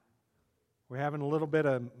We're having a little bit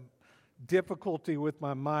of difficulty with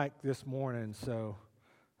my mic this morning, so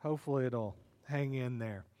hopefully it'll hang in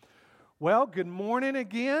there. Well, good morning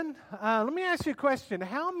again. Let me ask you a question.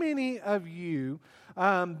 How many of you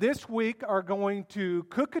this week are going to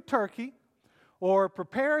cook a turkey or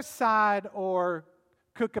prepare a side or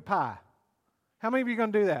cook a pie? How many of you are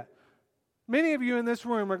going to do that? Many of you in this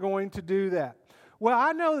room are going to do that. Well,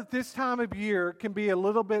 I know that this time of year can be a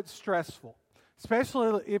little bit stressful,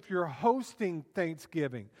 especially if you're hosting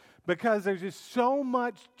Thanksgiving, because there's just so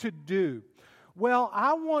much to do. Well,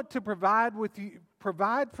 I want to provide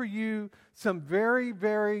for you some very,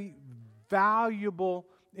 very valuable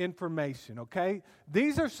information, okay?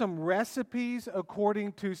 These are some recipes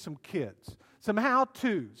according to some kids, some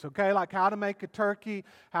how-tos, okay? Like how to make a turkey,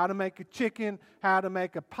 how to make a chicken, how to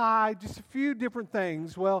make a pie, just a few different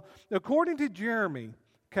things. Well, according to Jeremy,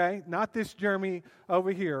 okay, not this Jeremy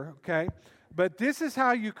over here, okay, but this is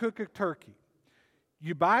how you cook a turkey.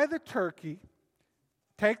 You buy the turkey,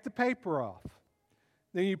 take the paper off,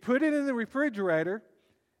 then you put it in the refrigerator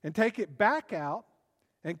and take it back out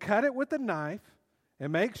and cut it with a knife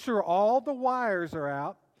and make sure all the wires are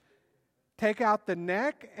out. Take out the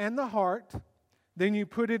neck and the heart. Then you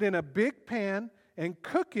put it in a big pan and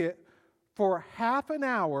cook it for half an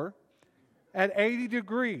hour at 80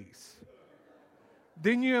 degrees.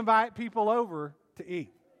 Then you invite people over to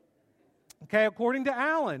eat. Okay, according to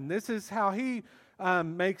Alan, this is how he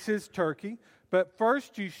makes his turkey. But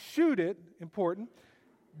first you shoot it, important.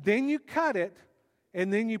 Then you cut it,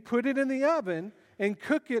 and then you put it in the oven and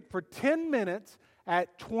cook it for 10 minutes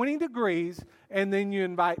at 20 degrees, and then you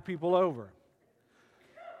invite people over.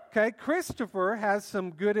 Okay, Christopher has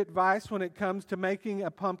some good advice when it comes to making a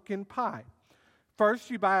pumpkin pie. First,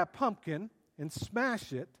 you buy a pumpkin and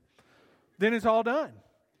smash it. Then it's all done.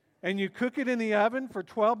 And you cook it in the oven for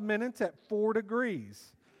 12 minutes at 4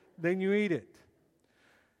 degrees. Then you eat it.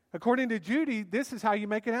 According to Judy, this is how you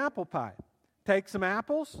make an apple pie. Take some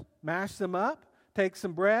apples, mash them up, take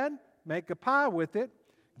some bread, make a pie with it,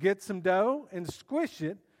 get some dough and squish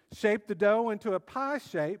it, shape the dough into a pie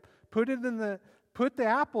shape, put the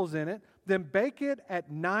apples in it, then bake it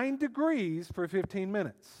at 9 degrees for 15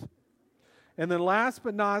 minutes. And then last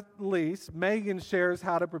but not least, Megan shares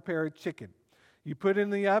how to prepare a chicken. You put it in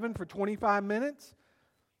the oven for 25 minutes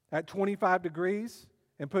at 25 degrees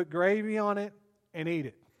and put gravy on it and eat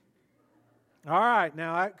it. All right,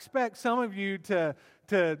 now I expect some of you to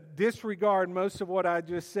disregard most of what I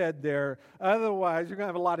just said there. Otherwise, you're going to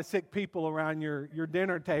have a lot of sick people around your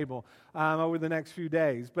dinner table over the next few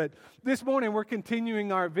days. But this morning, we're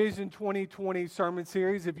continuing our Vision 2020 sermon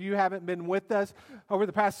series. If you haven't been with us over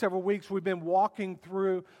the past several weeks, we've been walking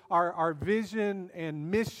through our vision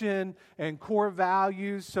and mission and core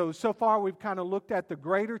values. So far, we've kind of looked at the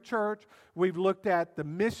greater church. We've looked at the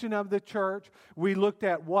mission of the church. We looked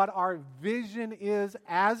at what our vision is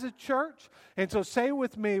as a church. And so say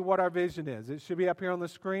with me what our vision is. It should be up here on the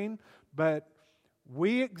screen. But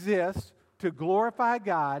we exist to glorify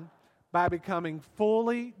God by becoming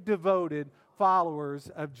fully devoted followers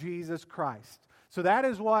of Jesus Christ. So that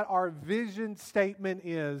is what our vision statement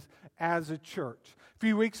is as a church. A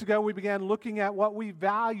few weeks ago, we began looking at what we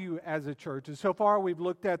value as a church. And so far, we've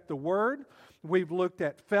looked at the Word, we've looked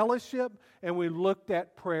at fellowship, and we've looked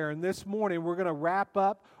at prayer. And this morning, we're going to wrap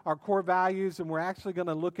up our core values, and we're actually going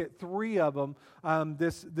to look at 3 of them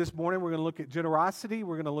this morning. We're going to look at generosity,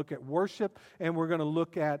 we're going to look at worship, and we're going to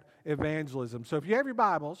look at evangelism. So if you have your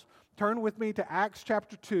Bibles, turn with me to Acts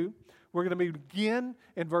chapter 2. We're going to begin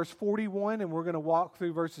in verse 41, and we're going to walk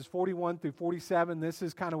through verses 41 through 47. This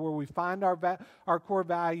is kind of where we find our core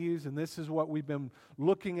values, and this is what we've been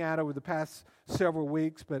looking at over the past several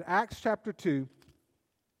weeks. But Acts chapter 2,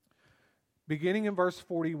 beginning in verse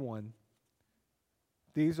 41,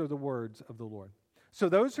 these are the words of the Lord. So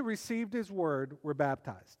those who received his word were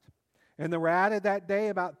baptized, and there were added that day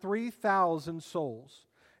about 3,000 souls,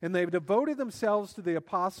 and they devoted themselves to the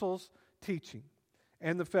apostles' teaching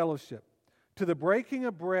and the fellowship, to the breaking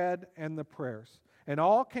of bread and the prayers. And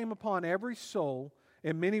all came upon every soul,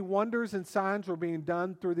 and many wonders and signs were being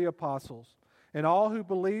done through the apostles. And all who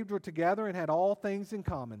believed were together and had all things in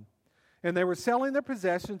common. And they were selling their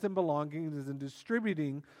possessions and belongings and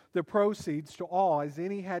distributing the proceeds to all as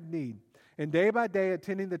any had need. And day by day,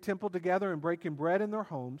 attending the temple together and breaking bread in their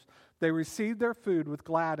homes, they received their food with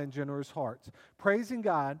glad and generous hearts, praising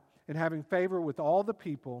God and having favor with all the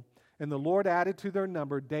people. And the Lord added to their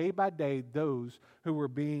number day by day those who were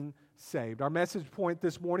being saved. Our message point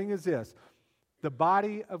this morning is this: The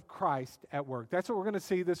body of Christ at work. That's what we're going to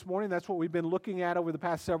see this morning. That's what we've been looking at over the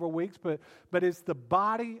past several weeks. But it's the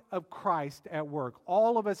body of Christ at work.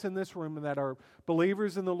 All of us in this room that are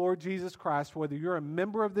believers in the Lord Jesus Christ, whether you're a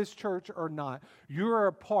member of this church or not, you are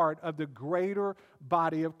a part of the greater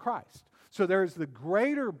body of Christ. So there's the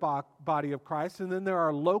greater body of Christ, and then there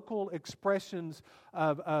are local expressions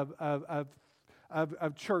of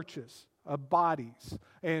churches, of bodies.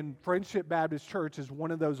 And Friendship Baptist Church is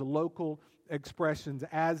one of those local expressions,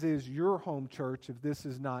 as is your home church, if this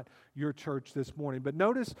is not your church this morning. But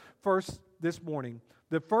notice first this morning,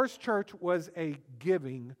 the first church was a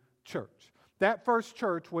giving church. That first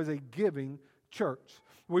church was a giving church.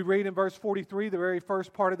 We read in verse 43, the very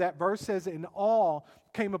first part of that verse says, "In awe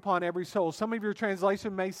came upon every soul." Some of your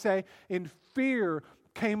translation may say, "In fear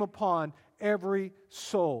came upon every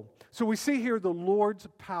soul." So we see here the Lord's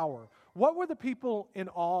power. What were the people in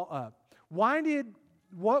awe of?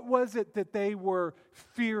 What was it that they were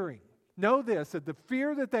fearing? Know this, that the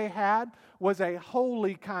fear that they had was a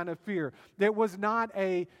holy kind of fear. It was not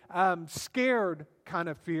a scared kind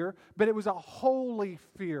of fear, but it was a holy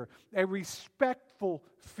fear, a respectful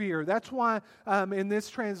fear. That's why in this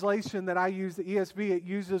translation that I use, the ESV, it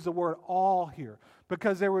uses the word awe here,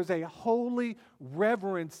 because there was a holy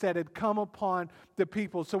reverence that had come upon the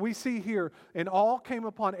people. So we see here, and awe came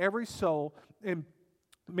upon every soul, and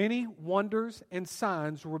many wonders and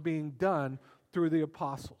signs were being done through the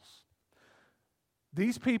apostles.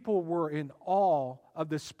 These people were in awe of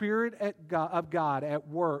the Spirit of God at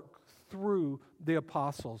work through the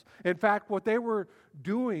apostles. In fact, what they were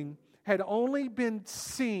doing had only been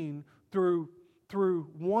seen through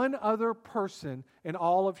one other person in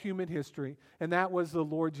all of human history, and that was the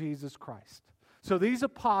Lord Jesus Christ. So these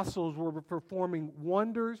apostles were performing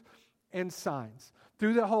wonders and signs.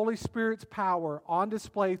 Through the Holy Spirit's power on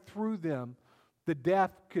display through them, the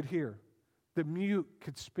deaf could hear, the mute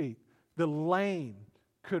could speak, the lame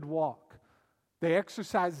could walk. They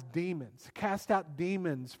exorcised demons, cast out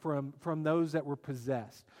demons from those that were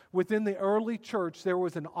possessed. Within the early church, there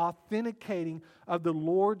was an authenticating of the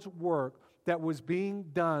Lord's work that was being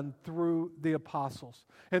done through the apostles.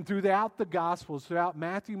 And throughout the Gospels, throughout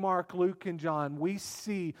Matthew, Mark, Luke, and John, we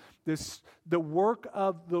see the work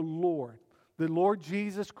of the Lord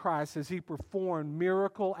Jesus Christ, as He performed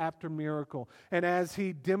miracle after miracle, and as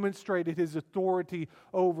He demonstrated His authority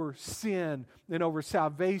over sin and over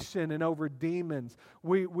salvation and over demons.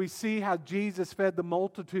 We see how Jesus fed the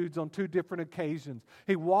multitudes on two different occasions.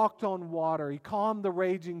 He walked on water. He calmed the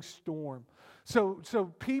raging storm.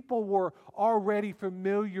 So people were already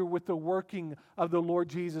familiar with the working of the Lord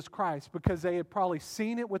Jesus Christ because they had probably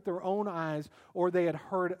seen it with their own eyes or they had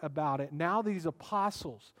heard about it. Now these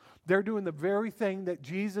apostles, they're doing the very thing that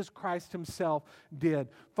Jesus Christ Himself did.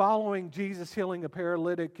 Following Jesus healing a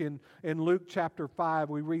paralytic in Luke chapter 5,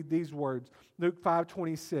 we read these words, Luke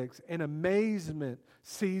 5:26, "And amazement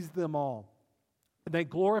seized them all. They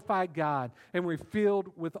glorified God and were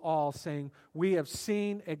filled with awe, saying, 'We have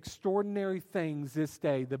seen extraordinary things this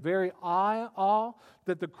day.'" The very awe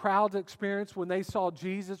that the crowds experienced when they saw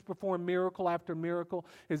Jesus perform miracle after miracle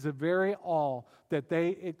is the very awe that they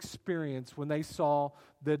experienced when they saw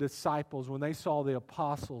the disciples, when they saw the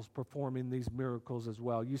apostles performing these miracles as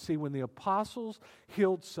well. You see, when the apostles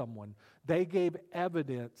healed someone, they gave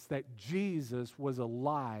evidence that Jesus was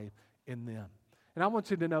alive in them. And I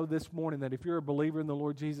want you to know this morning that if you're a believer in the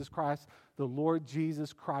Lord Jesus Christ, the Lord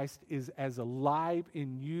Jesus Christ is as alive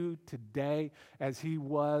in you today as He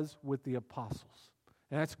was with the apostles.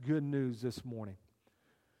 And that's good news this morning.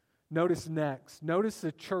 Notice next, notice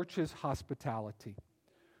the church's hospitality.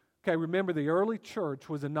 Okay, remember the early church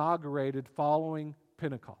was inaugurated following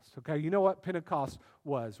Pentecost. Okay, you know what Pentecost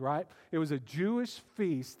was, right? It was a Jewish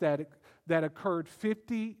feast that occurred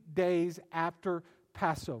 50 days after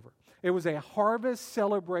Passover. It was a harvest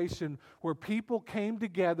celebration where people came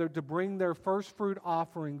together to bring their first fruit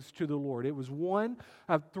offerings to the Lord. It was one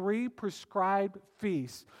of 3 prescribed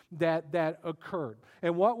feasts that occurred.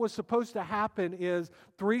 And what was supposed to happen is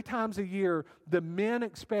 3 times a year, the men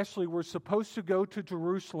especially were supposed to go to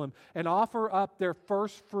Jerusalem and offer up their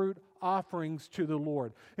first fruit offerings to the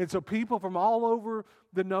Lord. And so people from all over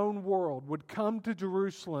the known world would come to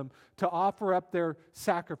Jerusalem to offer up their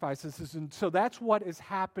sacrifices. And so that's what is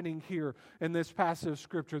happening here in this passage of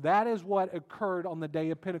Scripture. That is what occurred on the day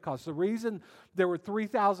of Pentecost. The reason there were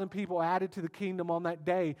 3,000 people added to the kingdom on that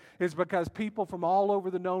day is because people from all over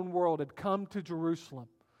the known world had come to Jerusalem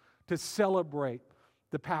to celebrate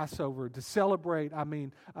the Passover, to celebrate,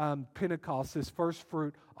 Pentecost, this first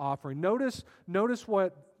fruit offering. Notice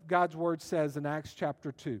what God's Word says in Acts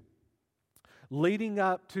chapter 2. leading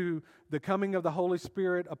up to the coming of the Holy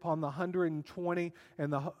Spirit upon the 120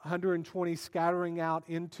 and the 120 scattering out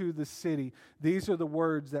into the city. These are the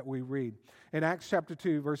words that we read. In Acts chapter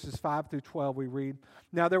 2, verses 5 through 12, we read,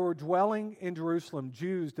 "Now there were dwelling in Jerusalem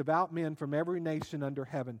Jews, devout men from every nation under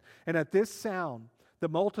heaven. And at this sound, the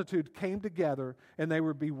multitude came together, and they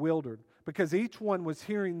were bewildered, because each one was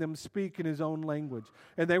hearing them speak in his own language.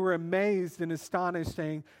 And they were amazed and astonished,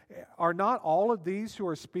 saying, 'Are not all of these who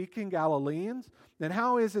are speaking Galileans? Then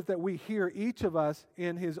how is it that we hear each of us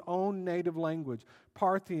in his own native language?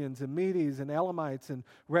 Parthians and Medes and Elamites and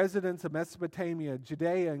residents of Mesopotamia,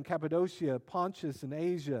 Judea and Cappadocia, Pontus and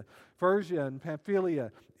Asia, Phrygia and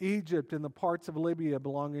Pamphylia, Egypt and the parts of Libya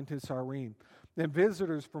belonging to Cyrene, and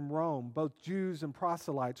visitors from Rome, both Jews and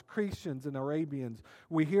proselytes, Cretians and Arabians.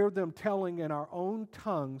 We hear them telling in our own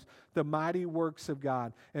tongues the mighty works of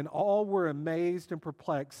God.' And all were amazed and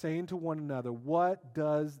perplexed, saying to one another, 'What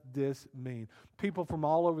does this mean?'" People from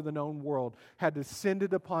all over the known world had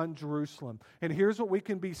descended upon Jerusalem. And here's what we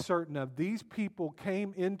can be certain of. These people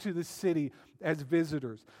came into the city as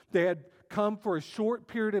visitors. They had come for a short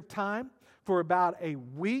period of time, for about a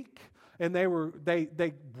week. And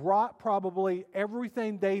they brought probably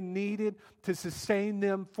everything they needed to sustain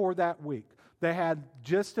them for that week. They had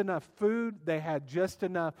just enough food. They had just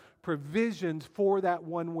enough provisions for that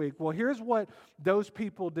 1 week. Well, here's what those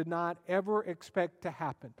people did not ever expect to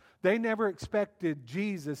happen. They never expected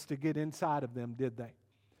Jesus to get inside of them, did they?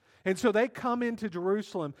 And so they come into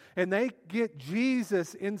Jerusalem and they get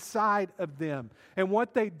Jesus inside of them. And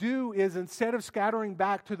what they do is, instead of scattering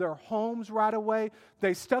back to their homes right away,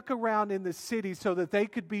 they stuck around in the city so that they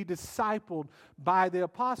could be discipled by the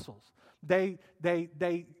apostles. They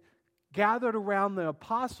gathered around the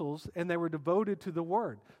apostles and they were devoted to the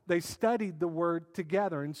Word. They studied the Word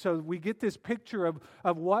together. And so we get this picture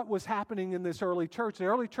of what was happening in this early church. The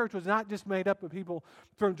early church was not just made up of people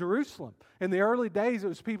from Jerusalem. In the early days, it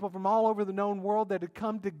was people from all over the known world that had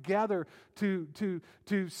come together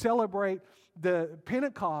to celebrate the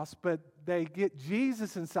Pentecost, but they get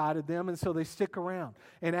Jesus inside of them, and so they stick around.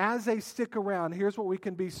 And as they stick around, here's what we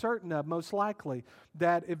can be certain of, most likely,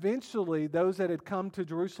 that eventually those that had come to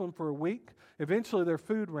Jerusalem for a week, eventually their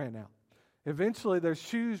food ran out. Eventually their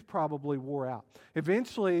shoes probably wore out.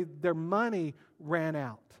 Eventually their money ran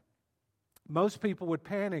out. Most people would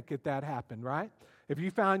panic if that happened, right? If you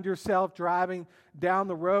found yourself driving down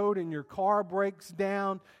the road and your car breaks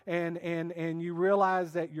down and you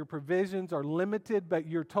realize that your provisions are limited, but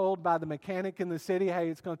you're told by the mechanic in the city, hey,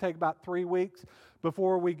 it's going to take about 3 weeks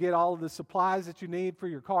before we get all of the supplies that you need for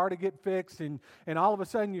your car to get fixed, and all of a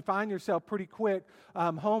sudden you find yourself pretty quick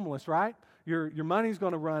homeless, right? Your money's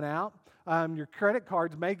going to run out. Your credit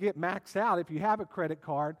cards may get maxed out if you have a credit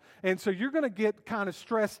card, and so you're going to get kind of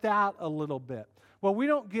stressed out a little bit. Well, we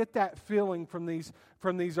don't get that feeling from these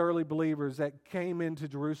early believers that came into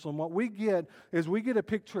Jerusalem. What we get is we get a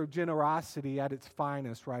picture of generosity at its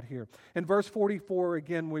finest right here. In verse 44,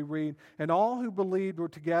 again, we read, "And all who believed were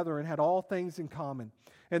together and had all things in common.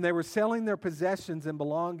 And they were selling their possessions and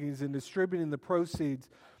belongings and distributing the proceeds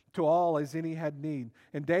to all as any had need.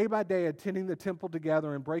 And day by day, attending the temple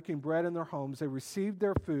together and breaking bread in their homes, they received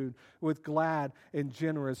their food with glad and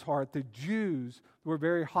generous heart." The Jews were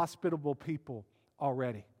very hospitable people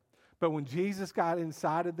already. But when Jesus got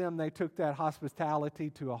inside of them, they took that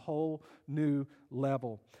hospitality to a whole new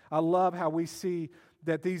level. I love how we see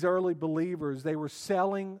that these early believers, they were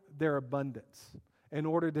selling their abundance in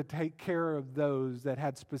order to take care of those that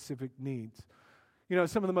had specific needs. You know,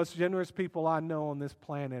 some of the most generous people I know on this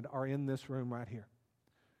planet are in this room right here.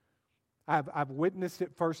 I've witnessed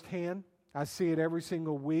it firsthand. I see it every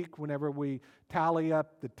single week whenever we tally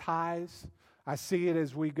up the tithes. I see it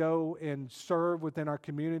as we go and serve within our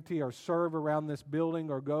community or serve around this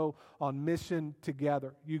building or go on mission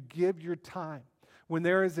together. You give your time. When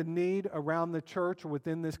there is a need around the church or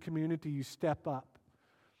within this community, you step up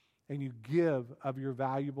and you give of your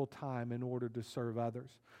valuable time in order to serve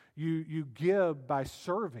others. You give by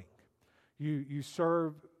serving. You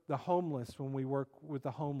serve the homeless when we work with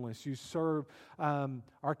the homeless. You serve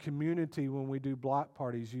our community when we do block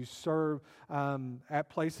parties. You serve at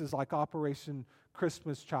places like Operation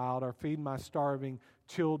Christmas Child or Feed My Starving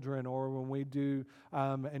Children, or when we do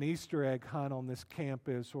an Easter egg hunt on this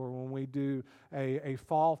campus, or when we do a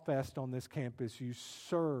fall fest on this campus. You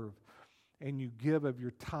serve and you give of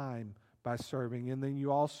your time by serving. And then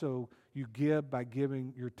you give by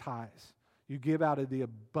giving your tithes. You give out of the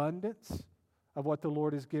abundance of what the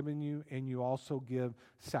Lord has given you, and you also give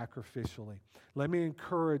sacrificially. Let me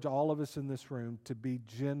encourage all of us in this room to be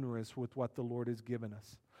generous with what the Lord has given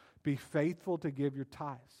us. Be faithful to give your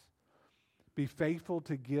tithes. Be faithful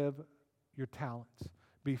to give your talents.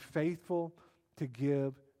 Be faithful to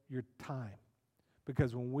give your time.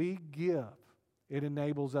 Because when we give, it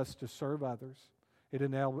enables us to serve others. It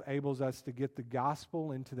enables us to get the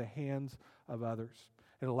gospel into the hands of others.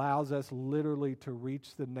 It allows us literally to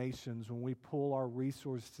reach the nations when we pull our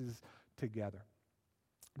resources together.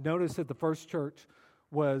 Notice that the first church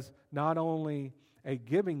was not only a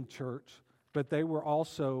giving church, but they were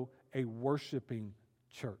also a worshiping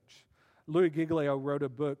church. Louis Giglio wrote a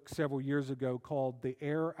book several years ago called The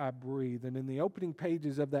Air I Breathe. And in the opening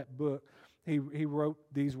pages of that book, he wrote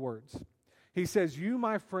these words. He says, "You,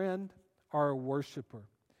 my friend, are a worshiper.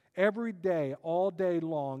 Every day, all day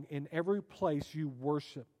long, in every place you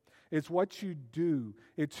worship. It's what you do.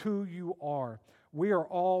 It's who you are. We are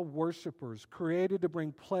all worshipers, created to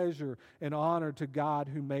bring pleasure and honor to God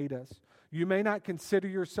who made us. You may not consider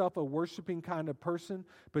yourself a worshiping kind of person,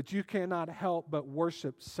 but you cannot help but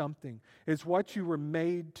worship something. It's what you were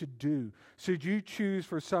made to do. Should you choose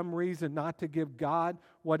for some reason not to give God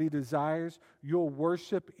what He desires, you'll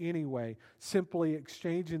worship anyway, simply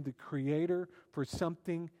exchanging the Creator for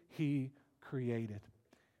something He created."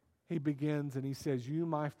 He begins and he says, "You,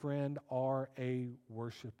 my friend, are a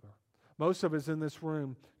worshiper." Most of us in this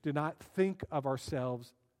room do not think of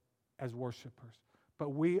ourselves as worshipers,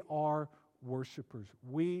 but we are worshipers.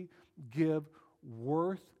 We give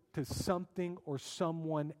worth to something or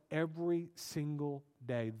someone every single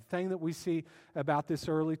day. The thing that we see about this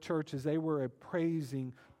early church is they were a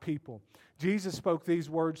praising people. Jesus spoke these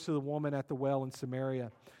words to the woman at the well in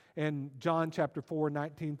Samaria. In John chapter 4,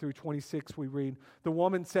 19 through 26, we read, "The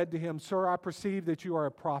woman said to him, 'Sir, I perceive that you are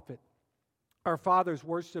a prophet. Our fathers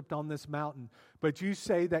worshipped on this mountain, but you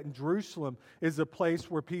say that in Jerusalem is a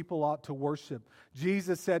place where people ought to worship.'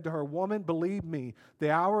 Jesus said to her, 'Woman, believe me,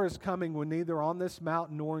 the hour is coming when neither on this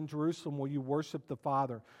mountain nor in Jerusalem will you worship the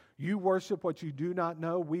Father. You worship what you do not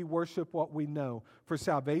know. We worship what we know, for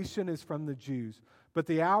salvation is from the Jews. But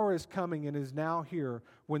the hour is coming and is now here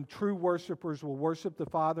when true worshipers will worship the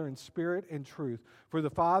Father in spirit and truth, for the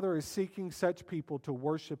Father is seeking such people to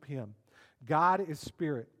worship Him. God is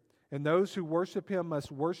spirit, and those who worship Him must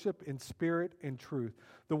worship in spirit and truth.'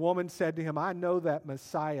 The woman said to him, 'I know that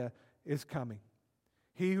Messiah is coming,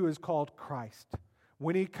 He who is called Christ.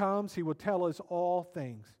 When He comes, He will tell us all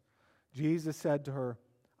things.' Jesus said to her,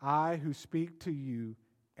 'I who speak to you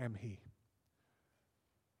am He.'"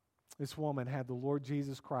 This woman had the Lord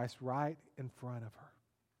Jesus Christ right in front of her.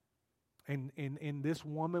 And this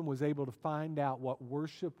woman was able to find out what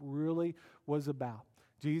worship really was about.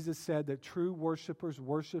 Jesus said that true worshipers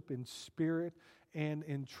worship in spirit and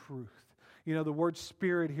in truth. You know, the word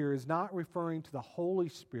spirit here is not referring to the Holy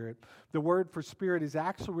Spirit. The word for spirit is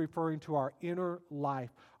actually referring to our inner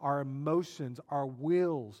life, our emotions, our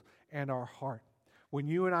wills, and our heart. When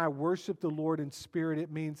you and I worship the Lord in spirit, it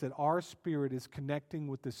means that our spirit is connecting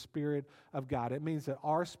with the Spirit of God. It means that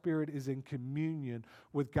our spirit is in communion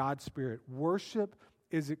with God's Spirit. Worship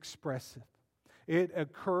is expressive. It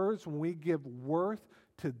occurs when we give worth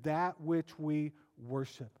to that which we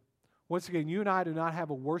worship. Once again, you and I do not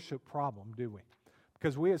have a worship problem, do we?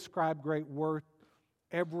 Because we ascribe great worth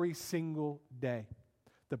every single day.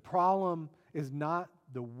 The problem is not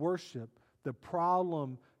the worship. The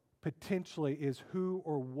problem potentially is who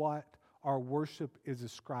or what our worship is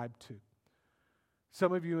ascribed to.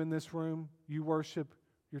 Some of you in this room, you worship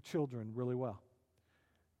your children really well.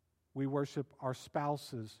 We worship our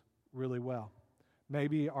spouses really well.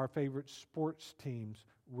 Maybe our favorite sports teams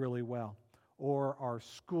really well. Or our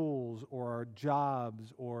schools or our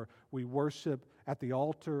jobs, or we worship at the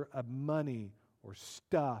altar of money or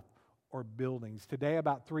stuff or buildings. Today,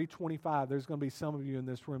 about 3:25, there's going to be some of you in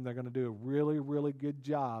this room that are going to do a really, really good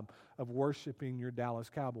job of worshiping your Dallas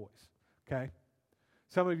Cowboys, okay?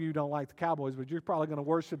 Some of you don't like the Cowboys, but you're probably going to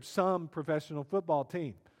worship some professional football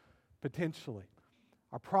team, potentially.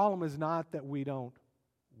 Our problem is not that we don't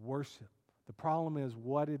worship. The problem is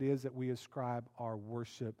what it is that we ascribe our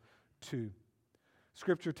worship to.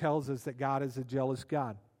 Scripture tells us that God is a jealous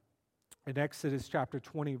God. In Exodus chapter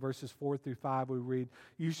 20, verses 4 through 5, we read,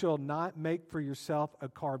 "You shall not make for yourself a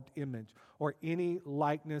carved image or any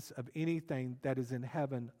likeness of anything that is in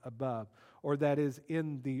heaven above, or that is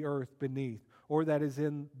in the earth beneath, or that is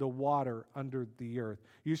in the water under the earth.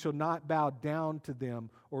 You shall not bow down to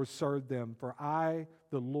them or serve them, for I,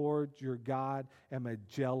 the Lord your God, am a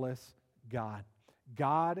jealous God."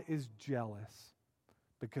 God is jealous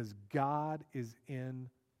because God is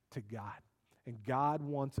into God. And God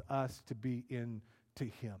wants us to be into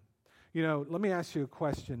Him. You know, let me ask you a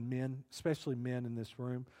question, men, especially men in this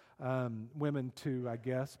room, women too, I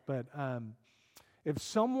guess. But if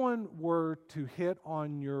someone were to hit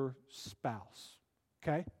on your spouse,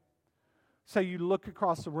 okay? say you look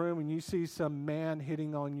across the room and you see some man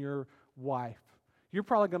hitting on your wife, you're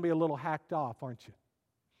probably going to be a little hacked off, aren't you?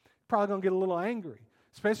 Probably going to get a little angry,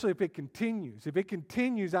 especially if it continues. If it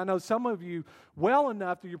continues, I know some of you well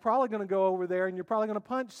enough that you're probably going to go over there and you're probably going to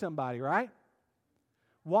punch somebody, right?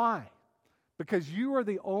 Why? Because you are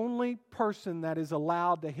the only person that is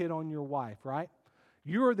allowed to hit on your wife, right?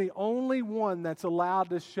 You are the only one that's allowed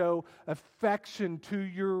to show affection to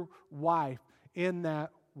your wife in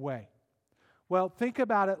that way. Well, think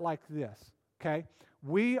about it like this, okay?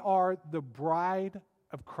 We are the bride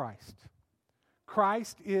of Christ.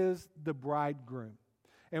 Christ is the bridegroom.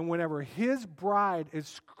 And whenever His bride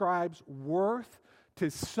ascribes worth to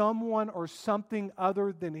someone or something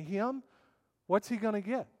other than Him, what's He going to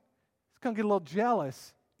get? He's going to get a little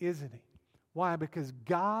jealous, isn't He? Why? Because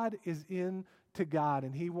God is into God,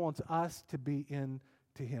 and He wants us to be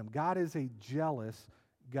into Him. God is a jealous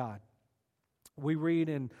God. We read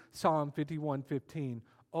in Psalm 51:15,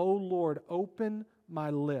 "O Lord, open my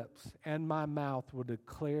lips, and my mouth will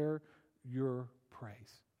declare your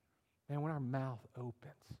praise." Man, when our mouth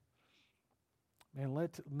opens, man,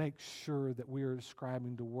 let's make sure that we are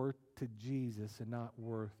ascribing the worth to Jesus and not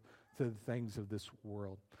worth to the things of this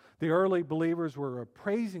world. The early believers were a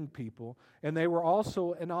praising people, and they were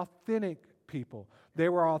also an authentic people. They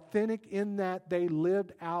were authentic in that they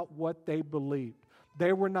lived out what they believed.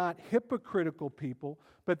 They were not hypocritical people,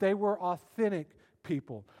 but they were authentic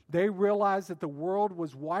people. They realized that the world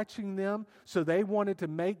was watching them, so they wanted to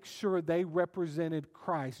make sure they represented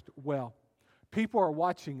Christ well. People are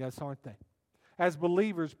watching us, aren't they? As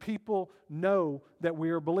believers, people know that we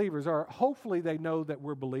are believers, or hopefully they know that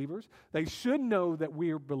we're believers. They should know that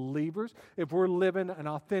we are believers if we're living an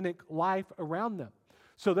authentic life around them.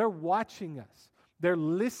 So they're watching us. They're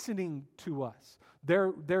listening to us.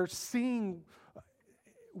 They're seeing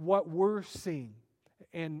what we're seeing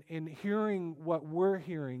and hearing what we're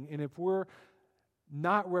hearing. And if we're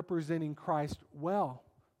not representing Christ well,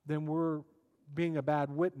 then we're being a bad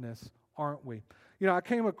witness, aren't we? You know, I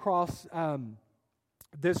came across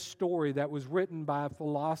this story that was written by a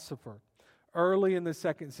philosopher early in the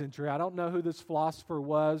 2nd century. I don't know who this philosopher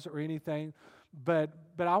was or anything, but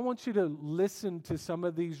I want you to listen to some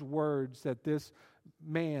of these words that this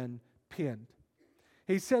man penned.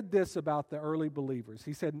 He said this about the early believers.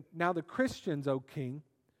 He said, "Now the Christians, O king,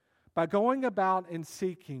 by going about and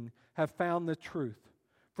seeking, have found the truth.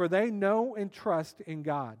 For they know and trust in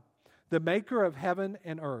God, the maker of heaven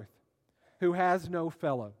and earth, who has no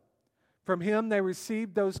fellow. From Him they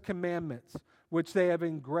received those commandments which they have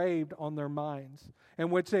engraved on their minds,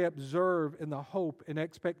 and which they observe in the hope and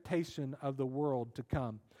expectation of the world to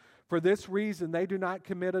come. For this reason they do not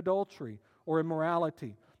commit adultery or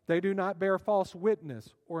immorality. They do not bear false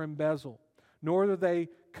witness or embezzle, nor do they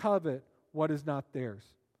covet what is not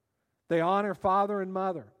theirs. They honor father and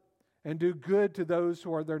mother and do good to those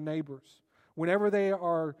who are their neighbors. Whenever they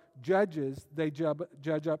are judges, they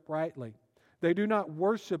judge uprightly. They do not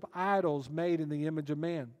worship idols made in the image of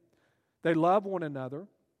man. They love one another.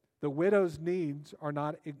 The widow's needs are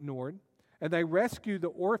not ignored, and they rescue the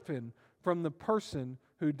orphan from the person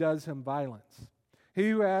who does him violence. He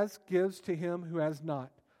who has gives to him who has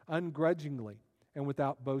not, ungrudgingly and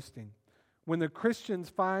without boasting. When the Christians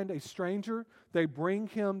find a stranger, they bring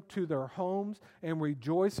him to their homes and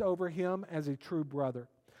rejoice over him as a true brother.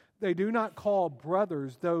 They do not call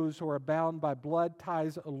brothers those who are bound by blood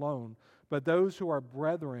ties alone, but those who are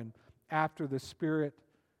brethren after the Spirit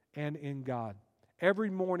and in God. Every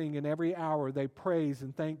morning and every hour they praise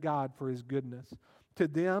and thank God for His goodness. To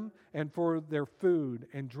them and for their food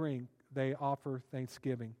and drink they offer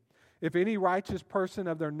thanksgiving. If any righteous person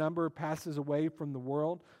of their number passes away from the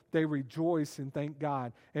world, they rejoice and thank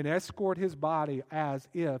God and escort his body as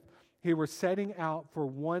if he were setting out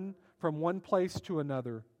from one place to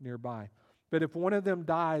another nearby. But if one of them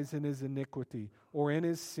dies in his iniquity or in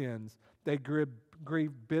his sins, they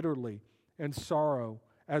grieve bitterly and sorrow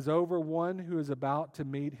as over one who is about to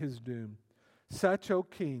meet his doom. Such, O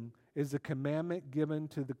King, is the commandment given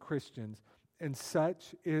to the Christians, and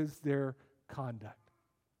such is their conduct.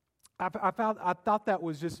 I thought that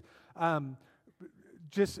was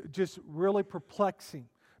just really perplexing,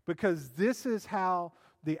 because this is how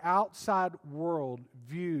the outside world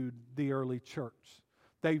viewed the early church.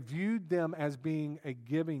 They viewed them as being a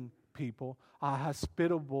giving people, a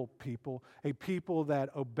hospitable people, a people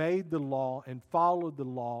that obeyed the law and followed the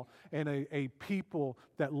law, and a people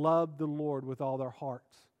that loved the Lord with all their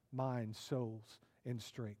hearts, minds, souls, and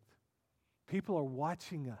strength. People are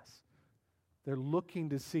watching us. They're looking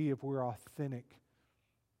to see if we're authentic.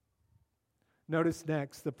 Notice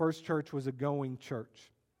next, the first church was a going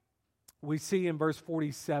church. We see in verse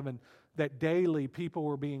 47 that daily people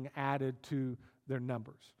were being added to their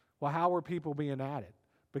numbers. Well, how were people being added?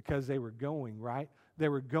 Because they were going, right? They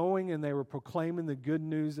were going and they were proclaiming the good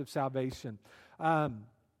news of salvation. A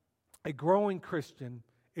growing Christian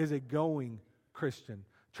is a going Christian.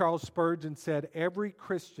 Charles Spurgeon said, every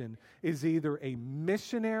Christian is either a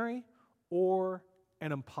missionary or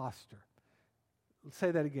an imposter. Let's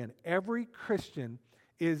say that again. Every Christian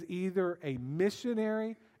is either a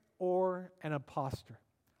missionary or an imposter.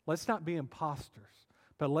 Let's not be imposters,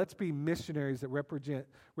 but let's be missionaries that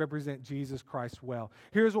represent Jesus Christ well.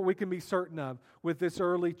 Here's what we can be certain of with this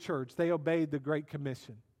early church. They obeyed the Great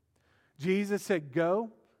Commission. Jesus said,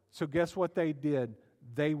 go. So guess what they did?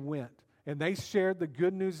 They went. And they shared the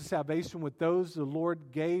good news of salvation with those the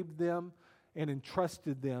Lord gave them and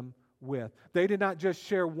entrusted them with. They did not just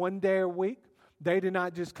share one day a week. They did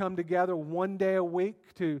not just come together one day a week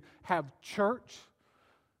to have church.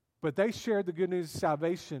 But they shared the good news of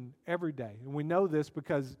salvation every day. And we know this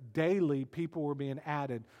because daily people were being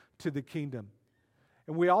added to the kingdom.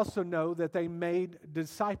 And we also know that they made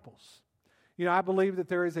disciples. You know, I believe that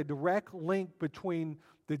there is a direct link between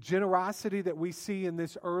the generosity that we see in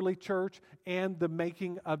this early church and the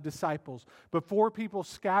making of disciples. Before people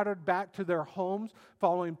scattered back to their homes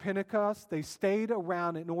following Pentecost, they stayed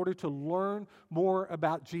around in order to learn more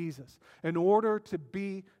about Jesus, in order to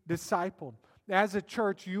be discipled. As a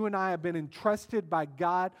church, you and I have been entrusted by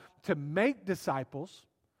God to make disciples,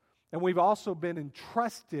 and we've also been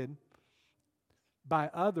entrusted by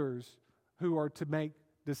others who are to make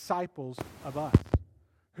disciples of us.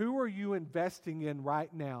 Who are you investing in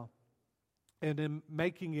right now and in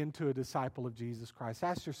making into a disciple of Jesus Christ?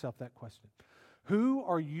 Ask yourself that question. Who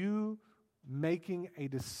are you making a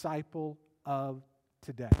disciple of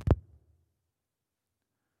today?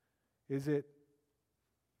 Is it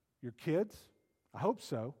your kids? I hope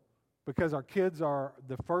so, because our kids are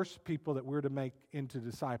the first people that we're to make into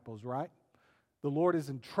disciples, right? The Lord has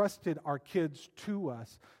entrusted our kids to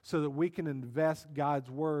us so that we can invest God's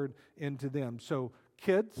word into them. So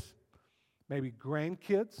kids, maybe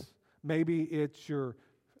grandkids, maybe it's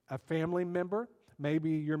a family member, maybe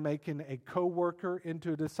you're making a coworker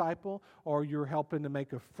into a disciple, or you're helping to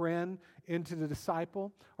make a friend into the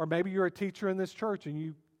disciple, or maybe you're a teacher in this church and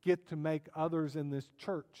you get to make others in this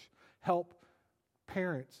church help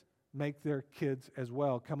parents make their kids as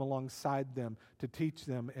well, come alongside them to teach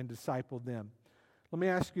them and disciple them. Let me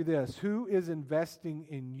ask you this. Who is investing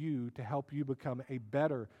in you to help you become a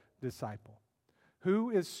better disciple? Who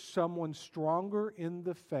is someone stronger in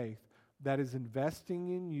the faith that is investing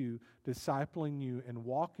in you, discipling you, and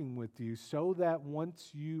walking with you so that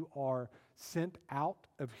once you are sent out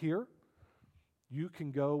of here, you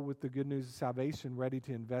can go with the good news of salvation ready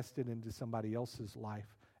to invest it into somebody else's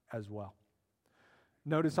life as well.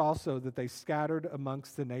 Notice also that they scattered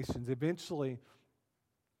amongst the nations. Eventually,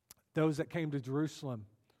 those that came to Jerusalem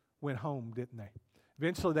went home, didn't they?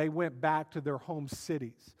 Eventually, they went back to their home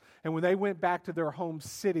cities. And when they went back to their home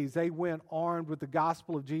cities, they went armed with the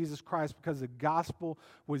gospel of Jesus Christ because the gospel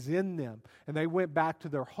was in them. And they went back to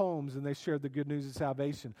their homes and they shared the good news of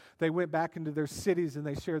salvation. They went back into their cities and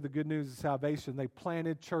they shared the good news of salvation. They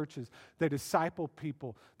planted churches. They discipled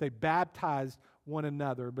people. They baptized one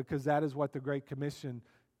another because that is what the Great Commission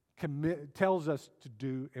tells us to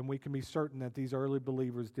do, and we can be certain that these early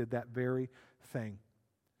believers did that very thing.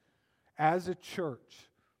 As a church,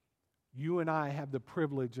 you and I have the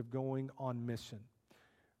privilege of going on mission.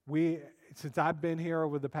 Since I've been here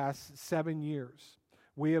over the past 7 years,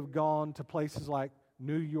 we have gone to places like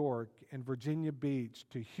New York and Virginia Beach,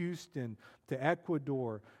 to Houston, to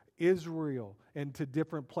Ecuador, Israel, and to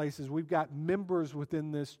different places. We've got members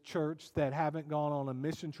within this church that haven't gone on a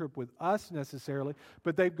mission trip with us necessarily,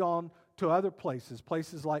 but they've gone to other places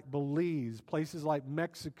like Belize, places like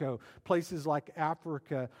Mexico, places like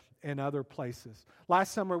Africa, and other places.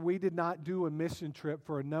 Last summer, we did not do a mission trip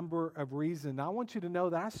for a number of reasons. I want you to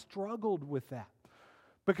know that I struggled with that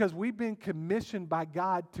because we've been commissioned by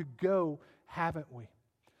God to go, haven't we?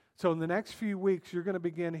 So in the next few weeks, you're going to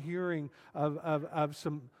begin hearing of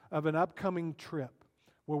an upcoming trip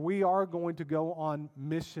where we are going to go on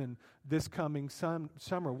mission this coming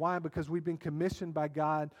summer. Why? Because we've been commissioned by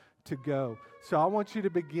God to go. So I want you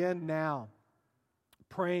to begin now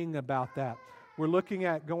praying about that. We're looking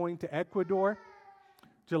at going to Ecuador,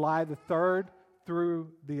 July the 3rd through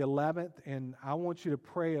the 11th, and I want you to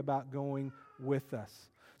pray about going with us.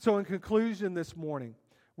 So in conclusion this morning,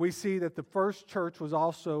 we see that the first church was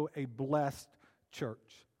also a blessed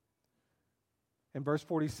church. In verse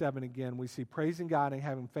 47 again, we see praising God and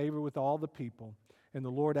having favor with all the people, and the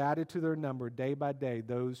Lord added to their number day by day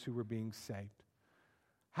those who were being saved.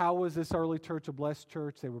 How was this early church a blessed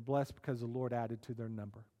church? They were blessed because the Lord added to their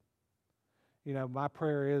number. You know, my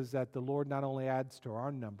prayer is that the Lord not only adds to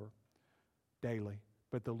our number daily,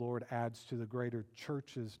 but the Lord adds to the greater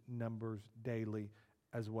church's numbers daily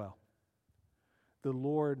as well. The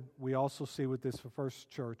Lord, we also see with this first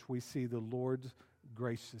church, we see the Lord's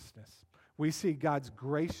graciousness. We see God's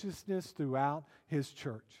graciousness throughout His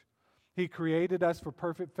church. He created us for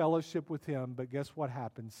perfect fellowship with Him, but guess what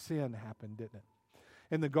happened? Sin happened, didn't it?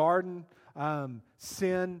 In the garden,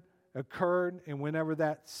 sin occurred, and whenever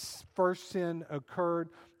that first sin occurred,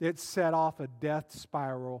 it set off a death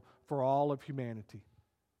spiral for all of humanity.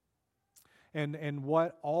 And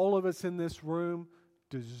what all of us in this room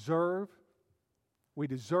deserve, we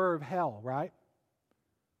deserve hell, right?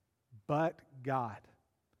 But God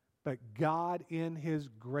in His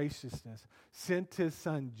graciousness sent His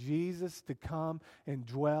Son Jesus to come and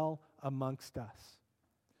dwell amongst us.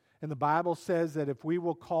 And the Bible says that if we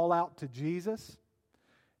will call out to Jesus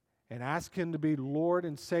and ask Him to be Lord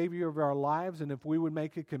and Savior of our lives, and if we would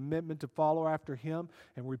make a commitment to follow after Him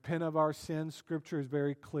and repent of our sins, Scripture is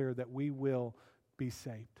very clear that we will be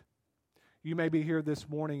saved. You may be here this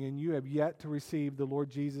morning and you have yet to receive the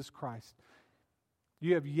Lord Jesus Christ.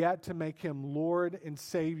 You have yet to make Him Lord and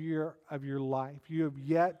Savior of your life. You have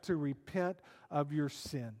yet to repent of your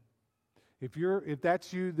sin. If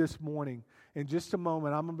that's you this morning, in just a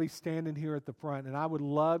moment, I'm going to be standing here at the front, and I would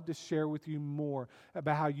love to share with you more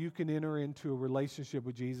about how you can enter into a relationship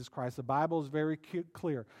with Jesus Christ. The Bible is very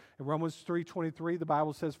clear. In Romans 3:23, the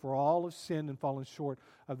Bible says, "For all have sinned and fallen short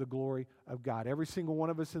of the glory of God." Every single one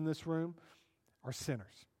of us in this room are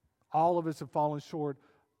sinners. All of us have fallen short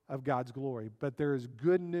of God's glory. But there is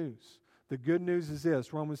good news. The good news is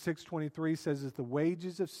this. Romans 6:23 says that the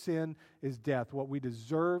wages of sin is death. What we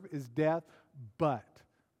deserve is death, but,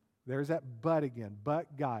 there's that but again,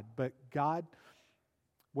 but God,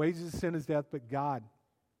 wages of sin is death, but God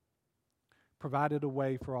provided a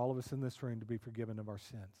way for all of us in this room to be forgiven of our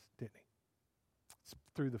sins, didn't He? It's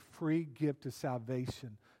through the free gift of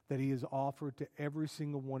salvation that He has offered to every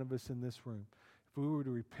single one of us in this room. If we were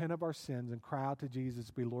to repent of our sins and cry out to Jesus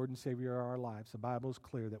to be Lord and Savior of our lives, the Bible is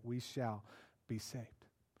clear that we shall be saved.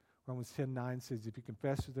 Romans 10:9 says, if you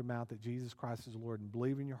confess with your mouth that Jesus Christ is Lord and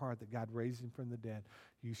believe in your heart that God raised Him from the dead,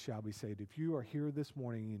 you shall be saved. If you are here this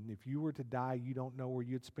morning and if you were to die, you don't know where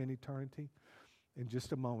you'd spend eternity, in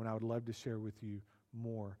just a moment I would love to share with you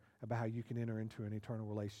more about how you can enter into an eternal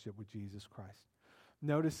relationship with Jesus Christ.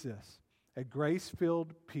 Notice this. A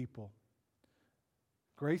grace-filled people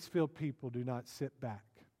do not sit back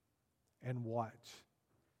and watch,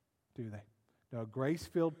 do they? No,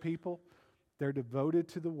 grace-filled people, they're devoted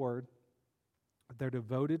to the Word. They're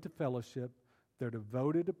devoted to fellowship. They're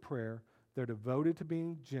devoted to prayer. They're devoted to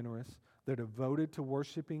being generous. They're devoted to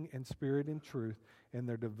worshiping in spirit and truth. And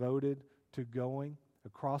they're devoted to going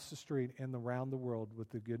across the street and around the world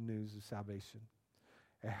with the good news of salvation.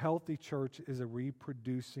 A healthy church is a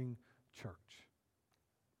reproducing church.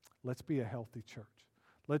 Let's be a healthy church.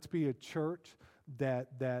 Let's be a church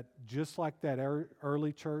that just like that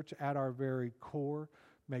early church, at our very core,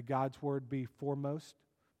 may God's Word be foremost.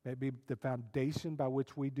 May it be the foundation by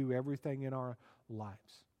which we do everything in our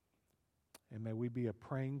lives. And may we be a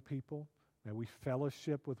praying people. May we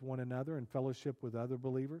fellowship with one another and fellowship with other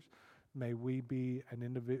believers. May we be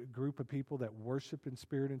an group of people that worship in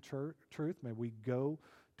spirit and truth. May we go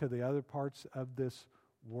to the other parts of this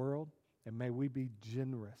world. And may we be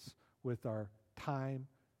generous with our time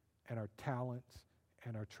and our talents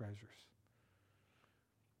and our treasures.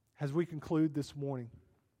 As we conclude this morning,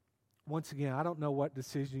 once again, I don't know what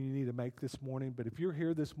decision you need to make this morning, but if you're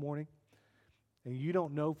here this morning and you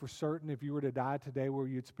don't know for certain if you were to die today where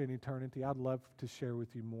you'd spend eternity, I'd love to share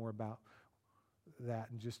with you more about that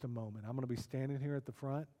in just a moment. I'm going to be standing here at the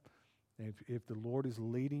front. If the Lord is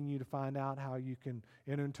leading you to find out how you can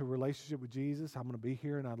enter into a relationship with Jesus, I'm going to be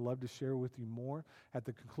here and I'd love to share with you more. At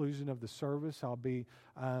the conclusion of the service, I'll be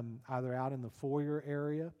either out in the foyer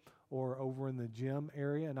area or over in the gym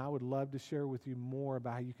area, and I would love to share with you more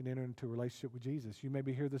about how you can enter into a relationship with Jesus. You may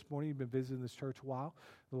be here this morning, you've been visiting this church a while.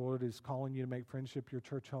 The Lord is calling you to make friendship your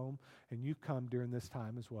church home, and you come during this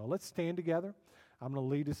time as well. Let's stand together. I'm going to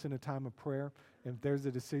lead us in a time of prayer, and if there's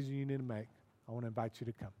a decision you need to make, I want to invite you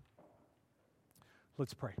to come.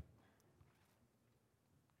 Let's pray.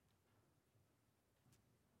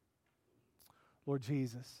 Lord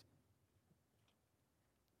Jesus,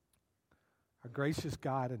 our gracious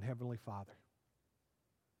God and Heavenly Father,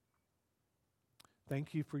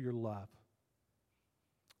 thank you for your love.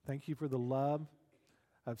 Thank you for the love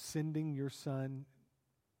of sending your Son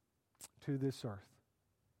to this earth.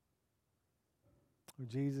 Lord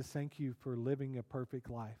Jesus, thank you for living a perfect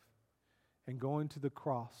life and going to the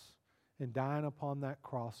cross and dying upon that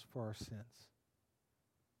cross for our sins.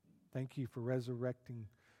 Thank you for resurrecting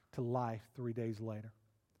to life 3 days later.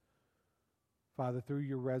 Father, through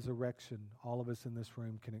your resurrection, all of us in this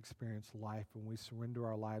room can experience life when we surrender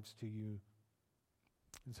our lives to you.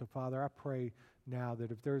 And so, Father, I pray now that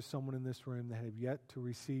if there is someone in this room that have yet to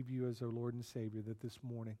receive you as their Lord and Savior, that this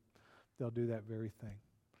morning they'll do that very thing.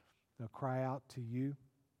 They'll cry out to you,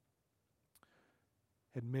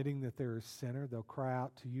 admitting that they're a sinner. They'll cry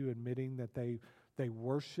out to you, admitting that they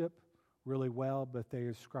worship really well, but they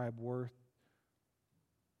ascribe worth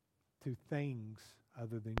to things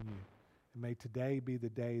other than you. And may today be the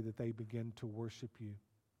day that they begin to worship you.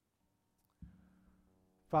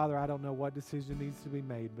 Father, I don't know what decision needs to be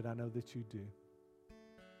made, but I know that you do.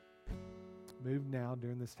 Move now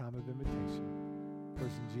during this time of invitation.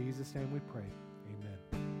 First, in Jesus' name we pray.